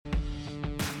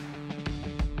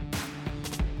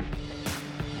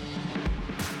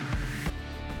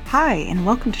Hi, and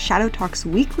welcome to Shadow Talk's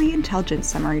weekly intelligence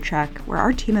summary track, where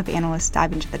our team of analysts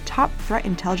dive into the top threat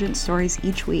intelligence stories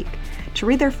each week. To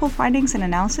read their full findings and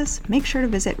analysis, make sure to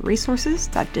visit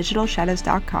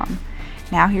resources.digitalshadows.com.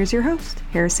 Now here's your host,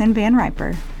 Harrison Van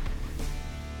Riper.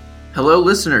 Hello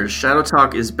listeners, Shadow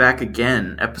Talk is back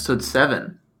again, episode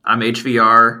 7. I'm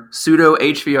HVR, pseudo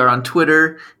HVR on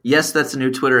Twitter. Yes, that's a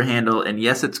new Twitter handle, and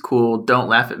yes, it's cool. Don't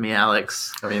laugh at me,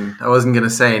 Alex. I mean, I wasn't going to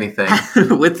say anything.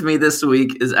 With me this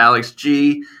week is Alex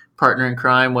G, partner in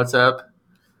crime. What's up?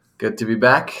 Good to be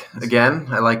back again.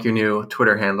 I like your new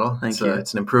Twitter handle. Thank you.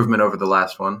 It's an improvement over the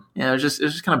last one. Yeah, it was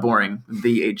just kind of boring.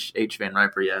 The H Van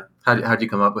Riper, yeah. How'd you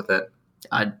come up with it?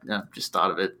 I just thought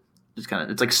of it. It's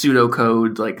like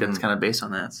pseudocode, like that's kind of based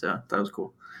on that. So I thought it was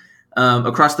cool.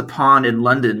 Across the pond in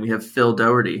London, we have Phil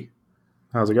Doherty.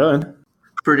 How's it going?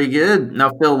 Pretty good.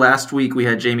 Now, Phil, last week we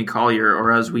had Jamie Collier,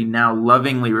 or as we now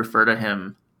lovingly refer to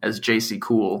him as JC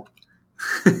Cool.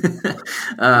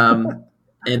 And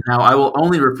now I will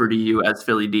only refer to you as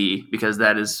Philly D because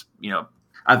that is,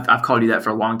 I've called you that for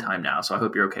a long time now, so I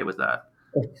hope you're okay with that.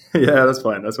 Yeah, that's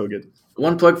fine. That's all good.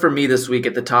 One plug for me this week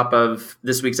at the top of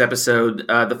this week's episode,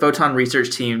 the Photon research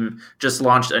team just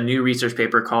launched a new research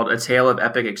paper called A Tale of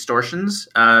Epic Extortions,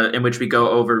 in which we go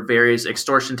over various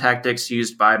extortion tactics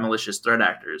used by malicious threat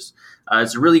actors.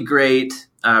 It's a really great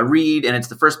read, and it's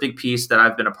the first big piece that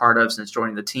I've been a part of since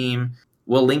joining the team.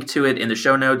 We'll link to it in the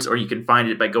show notes, or you can find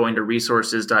it by going to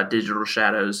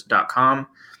resources.digitalshadows.com.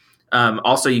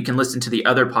 Also, you can listen to the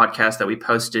other podcast that we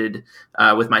posted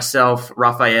with myself,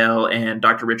 Raphael, and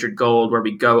Dr. Richard Gold, where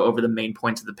we go over the main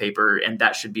points of the paper, and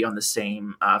that should be on the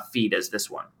same feed as this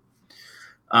one.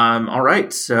 All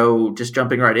right, so just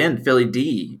jumping right in, Philly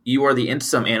D, you are the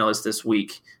INSOM analyst this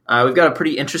week. We've got a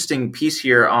pretty interesting piece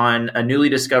here on a newly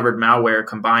discovered malware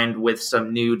combined with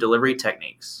some new delivery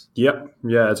techniques. Yep.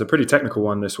 Yeah, it's a pretty technical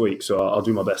one this week, so I'll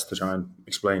do my best to try and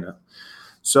explain it.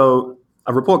 So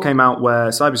a report came out where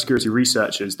cybersecurity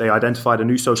researchers, they identified a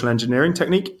new social engineering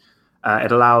technique.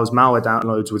 It allows malware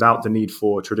downloads without the need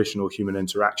for traditional human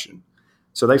interaction.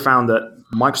 So they found that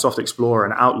Microsoft Explorer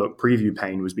and Outlook preview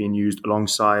pane was being used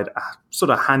alongside a sort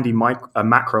of handy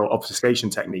macro obfuscation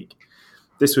technique.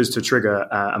 This was to trigger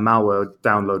a malware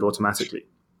download automatically.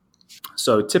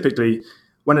 So typically,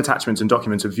 when attachments and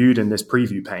documents are viewed in this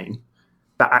preview pane,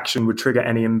 that action would trigger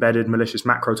any embedded malicious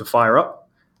macro to fire up.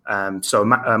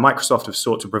 Microsoft have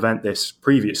sought to prevent this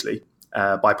previously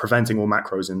by preventing all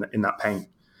macros in that pane.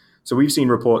 So we've seen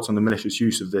reports on the malicious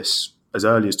use of this as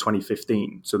early as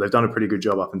 2015. So they've done a pretty good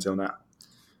job up until now.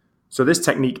 So this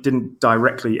technique didn't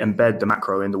directly embed the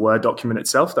macro in the Word document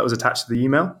itself that was attached to the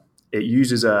email. It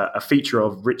uses a feature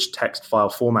of rich text file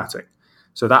formatting.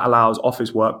 So that allows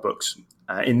Office workbooks,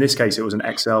 in this case it was an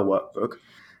Excel workbook,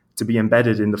 to be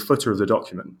embedded in the footer of the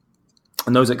document.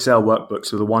 And those Excel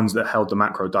workbooks are the ones that held the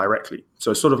macro directly.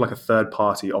 So it's sort of like a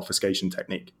third-party obfuscation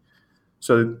technique.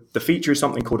 So the feature is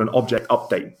something called an object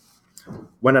update.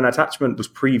 When an attachment was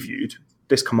previewed,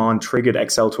 this command triggered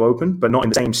Excel to open, but not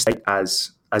in the same state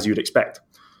as you'd expect.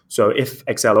 So if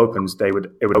Excel opens, it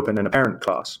would open in a parent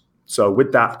class. So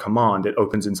with that command, it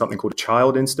opens in something called a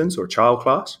child instance or a child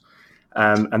class.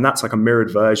 And that's like a mirrored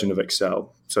version of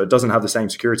Excel. So it doesn't have the same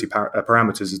security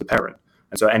parameters as the parent.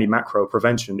 And so any macro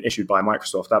prevention issued by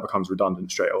Microsoft, that becomes redundant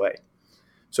straight away.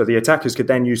 So the attackers could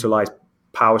then utilize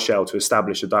PowerShell to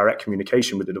establish a direct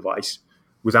communication with the device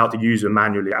without the user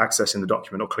manually accessing the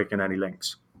document or clicking any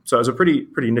links. So it was a pretty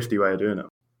nifty way of doing it.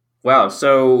 Wow.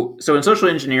 So in social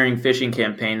engineering phishing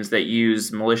campaigns that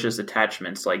use malicious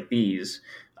attachments like these,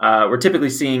 we're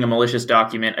typically seeing a malicious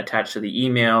document attached to the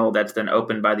email that's then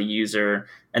opened by the user,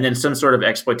 and then some sort of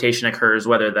exploitation occurs,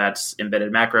 whether that's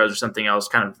embedded macros or something else,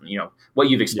 kind of, what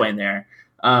you've explained there.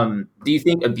 Do you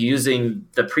think abusing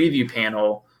the preview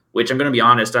panel, which I'm going to be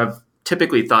honest, I've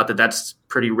typically thought that that's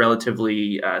pretty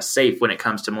relatively safe when it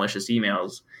comes to malicious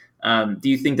emails. Do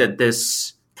you think that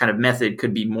this kind of method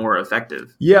could be more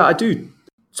effective? Yeah, I do.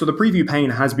 So the preview pane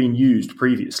has been used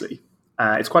previously.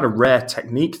 It's quite a rare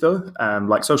technique, though.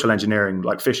 Like social engineering,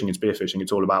 like phishing and spear phishing,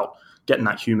 it's all about getting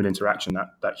that human interaction,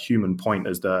 that human point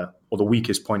as the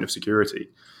weakest point of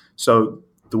security. So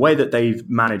the way that they've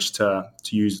managed to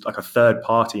use like a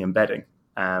third-party embedding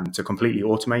to completely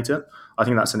automate it, I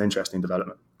think that's an interesting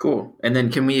development. Cool. And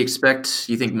then can we expect,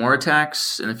 you think, more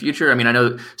attacks in the future? I mean, I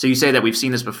know, so you say that we've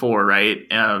seen this before, right?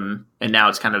 And now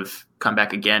it's kind of come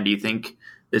back again. Do you think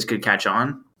this could catch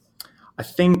on? I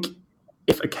think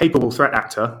if a capable threat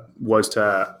actor was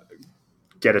to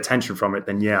get attention from it,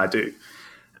 then yeah, I do.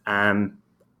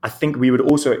 I think we would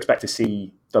also expect to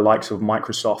see the likes of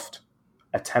Microsoft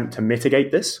attempt to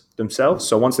mitigate this themselves.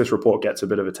 So once this report gets a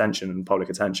bit of attention and public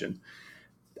attention,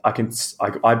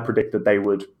 I predict that they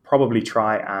would probably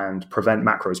try and prevent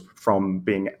macros from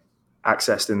being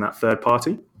accessed in that third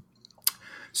party.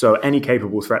 So any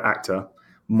capable threat actor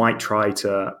might try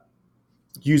to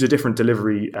use a different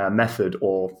delivery method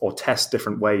or test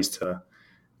different ways to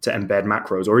embed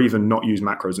macros, or even not use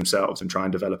macros themselves and try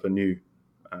and develop a new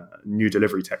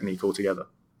delivery technique altogether.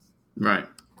 Right.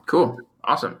 Cool.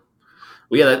 Awesome.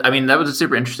 Well, yeah, that was a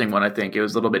super interesting one. I think it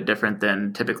was a little bit different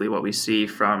than typically what we see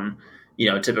from,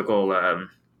 typical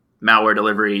malware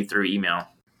delivery through email.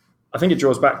 I think it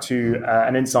draws back to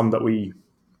an INSOM that we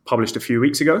published a few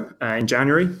weeks ago in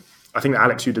January. I think that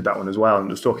Alex, you did that one as well, and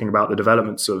was talking about the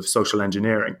developments of social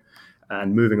engineering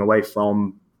and moving away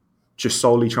from just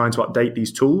solely trying to update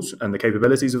these tools and the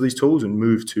capabilities of these tools and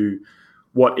move to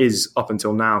what is up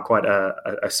until now quite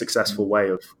a successful way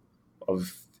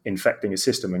of infecting a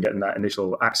system and getting that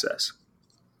initial access.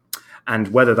 And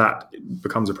whether that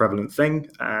becomes a prevalent thing,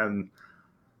 I'm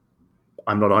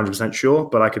not 100% sure,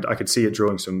 but I could see it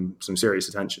drawing some serious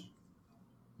attention.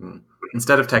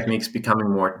 Instead of techniques becoming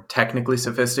more technically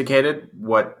sophisticated,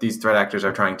 what these threat actors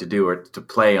are trying to do are to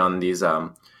play on these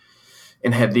the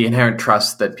inherent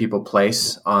trust that people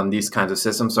place on these kinds of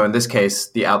systems. So in this case,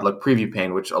 the Outlook preview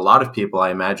pane, which a lot of people, I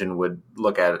imagine, would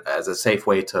look at as a safe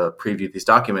way to preview these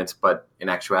documents, but in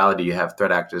actuality, you have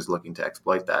threat actors looking to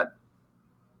exploit that.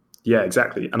 Yeah,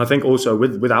 exactly. And I think also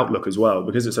with Outlook as well,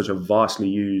 because it's such a vastly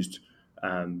used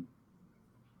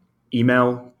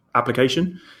email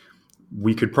application,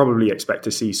 we could probably expect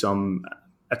to see some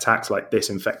attacks like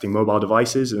this infecting mobile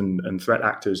devices and threat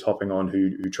actors hopping on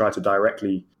who try to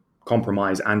directly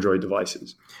compromise Android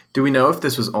devices. Do we know if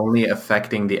this was only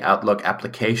affecting the Outlook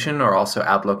application or also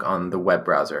Outlook on the web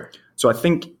browser? So I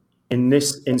think in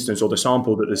this instance, or the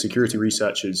sample that the security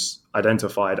researchers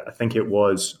identified, I think it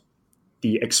was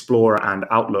the Explorer and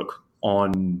Outlook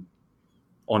online,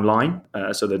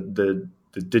 so the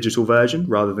digital version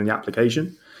rather than the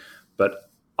application. But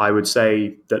I would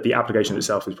say that the application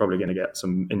itself is probably going to get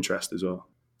some interest as well.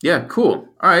 Yeah, cool.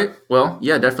 All right. Well,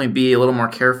 yeah, definitely be a little more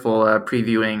careful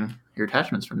previewing your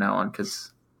attachments from now on,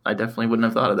 because I definitely wouldn't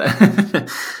have thought of that.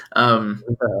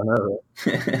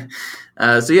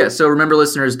 So remember,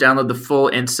 listeners, download the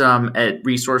full INSOM at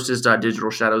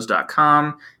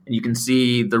resources.digitalshadows.com, and you can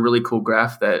see the really cool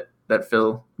graph that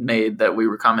Phil made that we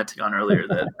were commenting on earlier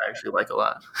that I actually like a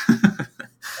lot.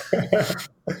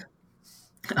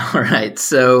 All right,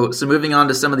 so moving on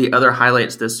to some of the other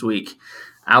highlights this week.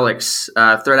 Alex,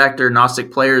 threat actor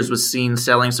Gnostic Players was seen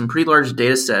selling some pretty large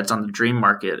data sets on the Dream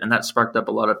market, and that sparked up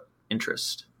a lot of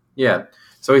interest. Yeah,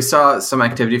 so we saw some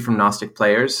activity from Gnostic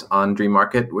Players on Dream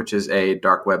Market, which is a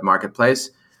dark web marketplace.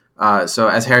 So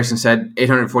as Harrison said,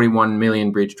 841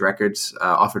 million breached records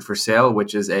offered for sale,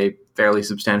 which is a fairly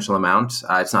substantial amount.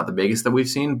 It's not the biggest that we've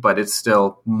seen, but it's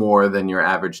still more than your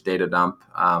average data dump.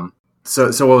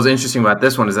 So what was interesting about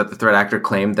this one is that the threat actor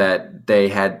claimed that they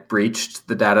had breached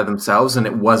the data themselves, and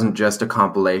it wasn't just a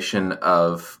compilation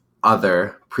of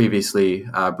other previously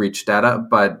breached data,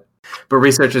 but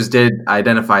researchers did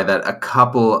identify that a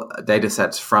couple data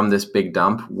sets from this big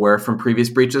dump were from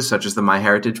previous breaches, such as the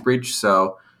MyHeritage breach.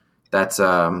 So that's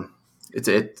it's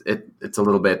a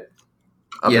little bit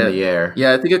up in the air.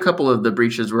 Yeah, I think a couple of the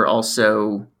breaches were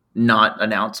also not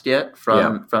announced yet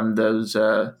from those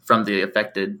from the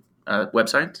affected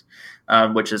websites,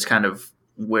 which is kind of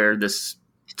where this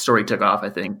story took off, I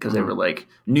think, because they were like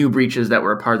new breaches that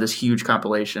were a part of this huge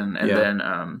compilation. And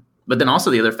then, but then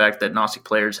also the other fact that Gnostic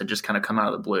Players had just kind of come out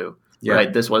of the blue,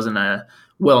 right? This wasn't a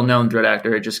well-known threat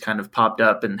actor. It just kind of popped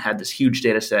up and had this huge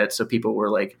data set. So people were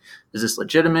like, is this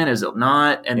legitimate? Is it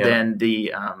not? And then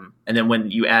and then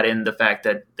when you add in the fact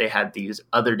that they had these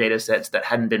other data sets that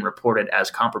hadn't been reported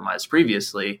as compromised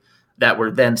previously, that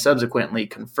were then subsequently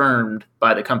confirmed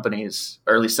by the companies,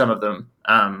 or at least some of them,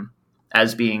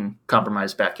 as being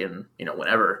compromised back in,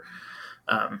 whenever.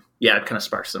 It kind of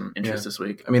sparked some interest this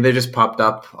week. I mean, they just popped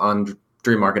up on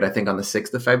Dream Market, I think, on the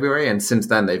 6th of February. And since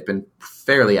then, they've been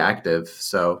fairly active.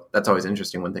 So that's always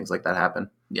interesting when things like that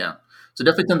happen. Yeah. So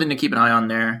definitely something to keep an eye on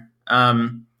there.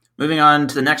 Moving on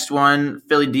to the next one,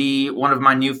 Philly D, one of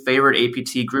my new favorite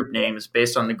APT group names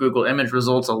based on the Google image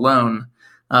results alone.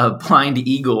 Blind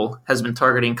Eagle has been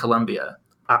targeting Colombia.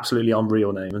 Absolutely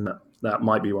unreal name, isn't it? That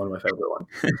might be one of my favorite ones.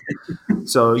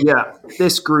 So yeah,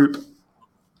 this group,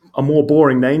 a more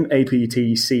boring name,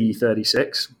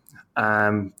 APTC36.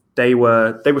 They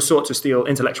were sought to steal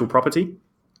intellectual property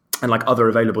and like other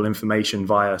available information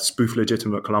via spoof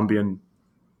legitimate Colombian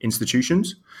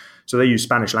institutions. So they use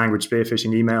Spanish language spear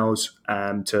phishing emails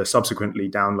to subsequently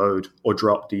download or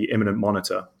drop the Imminent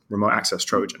Monitor remote access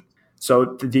Trojan.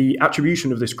 So the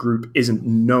attribution of this group isn't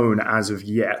known as of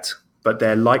yet, but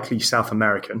they're likely South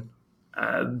American,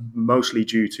 mostly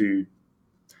due to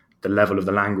the level of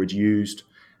the language used,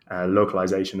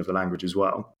 localization of the language as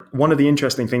well. One of the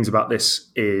interesting things about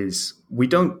this is we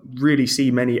don't really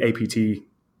see many APT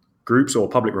groups or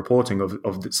public reporting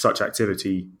of such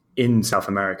activity in South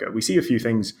America. We see a few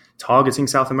things targeting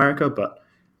South America, but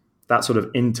that sort of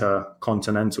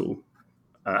intercontinental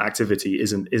activity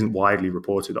isn't widely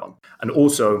reported on. And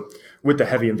also, with the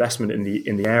heavy investment in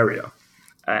the area,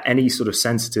 any sort of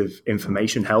sensitive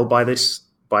information held by these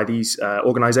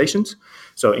organizations,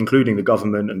 so including the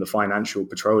government and the financial,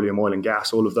 petroleum, oil and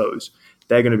gas, all of those,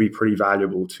 they're going to be pretty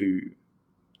valuable to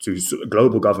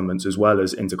global governments as well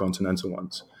as intercontinental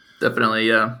ones. Definitely,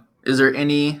 yeah. Is there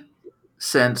any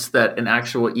sense that an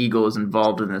actual eagle is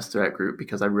involved in this threat group?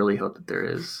 Because I really hope that there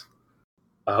is.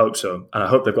 I hope so, and I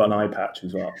hope they've got an eye patch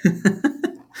as well.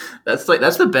 That's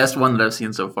the best one that I've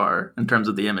seen so far in terms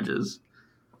of the images.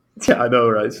 Yeah, I know,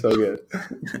 right? So good.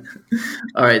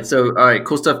 All right,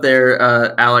 cool stuff there.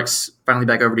 Alex, finally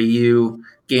back over to you.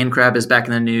 GainCrab is back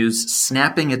in the news,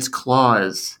 snapping its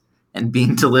claws and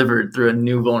being delivered through a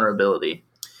new vulnerability.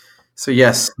 So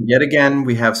yes, yet again,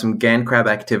 we have some GainCrab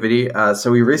activity.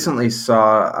 So we recently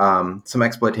saw some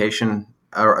exploitation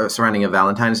surrounding a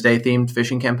Valentine's Day themed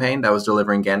phishing campaign that was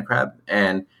delivering GainCrab.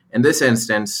 And in this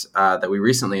instance that we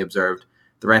recently observed,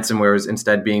 the ransomware was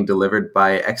instead being delivered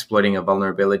by exploiting a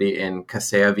vulnerability in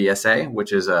Kaseya VSA,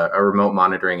 which is a remote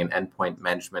monitoring and endpoint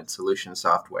management solution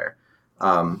software.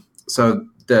 So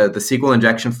the SQL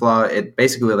injection flaw, it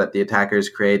basically let the attackers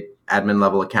create admin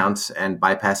level accounts and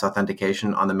bypass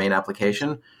authentication on the main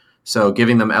application. So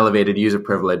giving them elevated user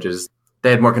privileges, they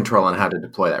had more control on how to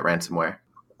deploy that ransomware.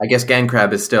 I guess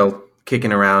GainCrab is still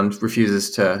kicking around,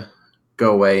 refuses to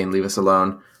go away and leave us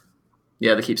alone.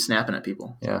 Yeah, they keep snapping at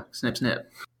people. Yeah. Snip,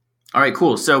 snip. All right,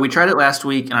 cool. So we tried it last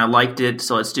week, and I liked it,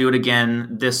 so let's do it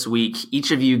again this week.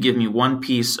 Each of you give me one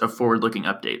piece of forward-looking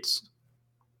updates.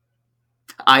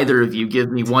 Either of you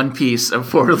give me one piece of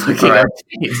forward-looking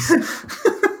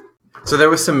updates. So there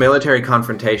was some military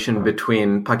confrontation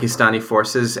between Pakistani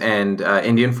forces and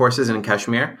Indian forces in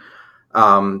Kashmir.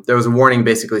 There was a warning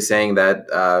basically saying that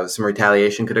some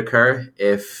retaliation could occur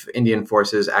if Indian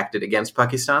forces acted against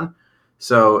Pakistan.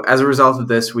 So as a result of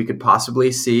this, we could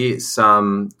possibly see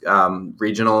some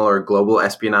regional or global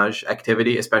espionage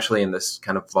activity, especially in this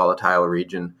kind of volatile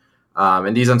region.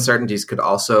 And these uncertainties could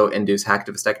also induce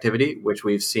hacktivist activity, which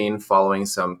we've seen following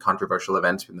some controversial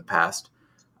events from the past.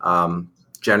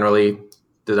 Generally,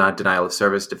 denial of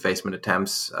service, defacement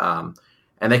attempts,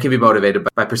 and they can be motivated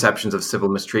by perceptions of civil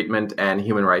mistreatment and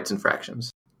human rights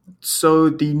infractions. So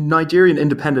the Nigerian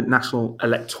Independent National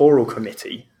Electoral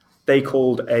Committee, they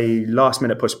called a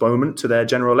last-minute postponement to their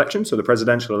general election, so the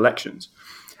presidential elections.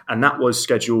 And that was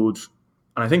scheduled,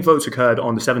 and I think votes occurred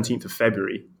on the 17th of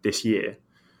February this year.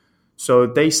 So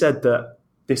they said that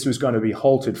this was going to be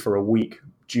halted for a week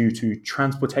due to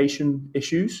transportation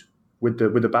issues with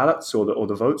the ballots or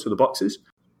the votes or the boxes.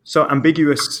 So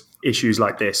ambiguous issues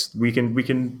like this, we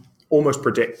can almost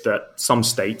predict that some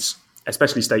states,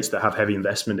 especially states that have heavy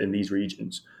investment in these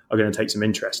regions, are going to take some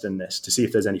interest in this to see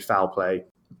if there's any foul play.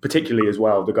 Particularly as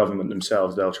well, the government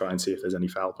themselves, they'll try and see if there's any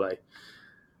foul play.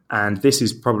 And this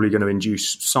is probably going to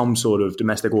induce some sort of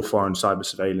domestic or foreign cyber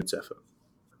surveillance effort.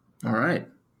 All right.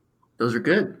 Those are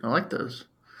good. I like those.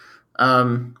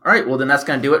 All right. Well, then that's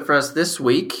going to do it for us this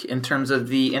week in terms of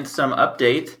the IntSum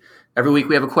update. Every week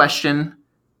we have a question.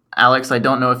 Alex, I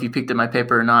don't know if you peeked at my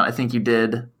paper or not. I think you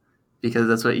did because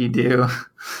that's what you do.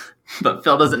 But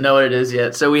Phil doesn't know what it is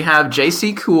yet. So we have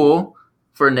JC Cool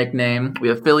for a nickname. We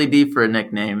have Philly D for a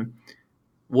nickname.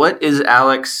 What is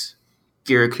Alex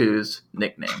Giraku's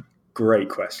nickname? Great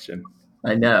question.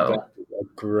 I know. That's a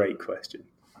great question.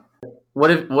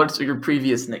 What's your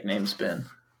previous nicknames been?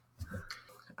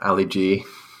 Ali G.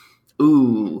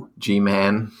 Ooh.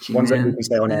 G-Man. Ones that we can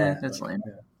say on air. That's lame.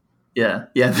 Yeah,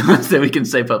 the ones that we can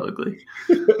say publicly.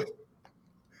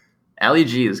 Ali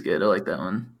G is good. I like that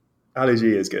one. Ali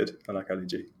G is good. I like Ali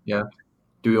G. Yeah.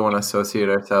 Do we want to associate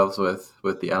ourselves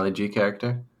with the Ali G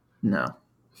character? No.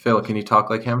 Phil, can you talk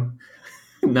like him?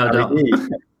 No, Ali don't. G.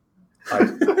 I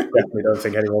definitely don't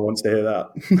think anyone wants to hear that.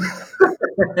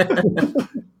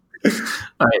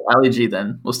 All right, Ali G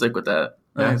then. We'll stick with that.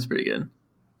 Yeah. That's pretty good.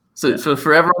 So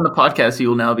forever on the podcast, you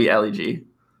will now be Ali G.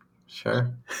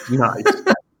 Sure. Nice.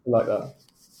 I like that.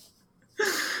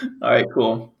 All right,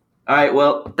 cool. All right,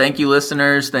 well, thank you,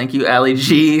 listeners. Thank you, Ali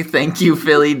G. Thank you,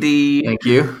 Philly D. Thank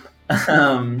you.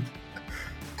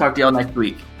 Talk to y'all next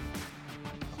week.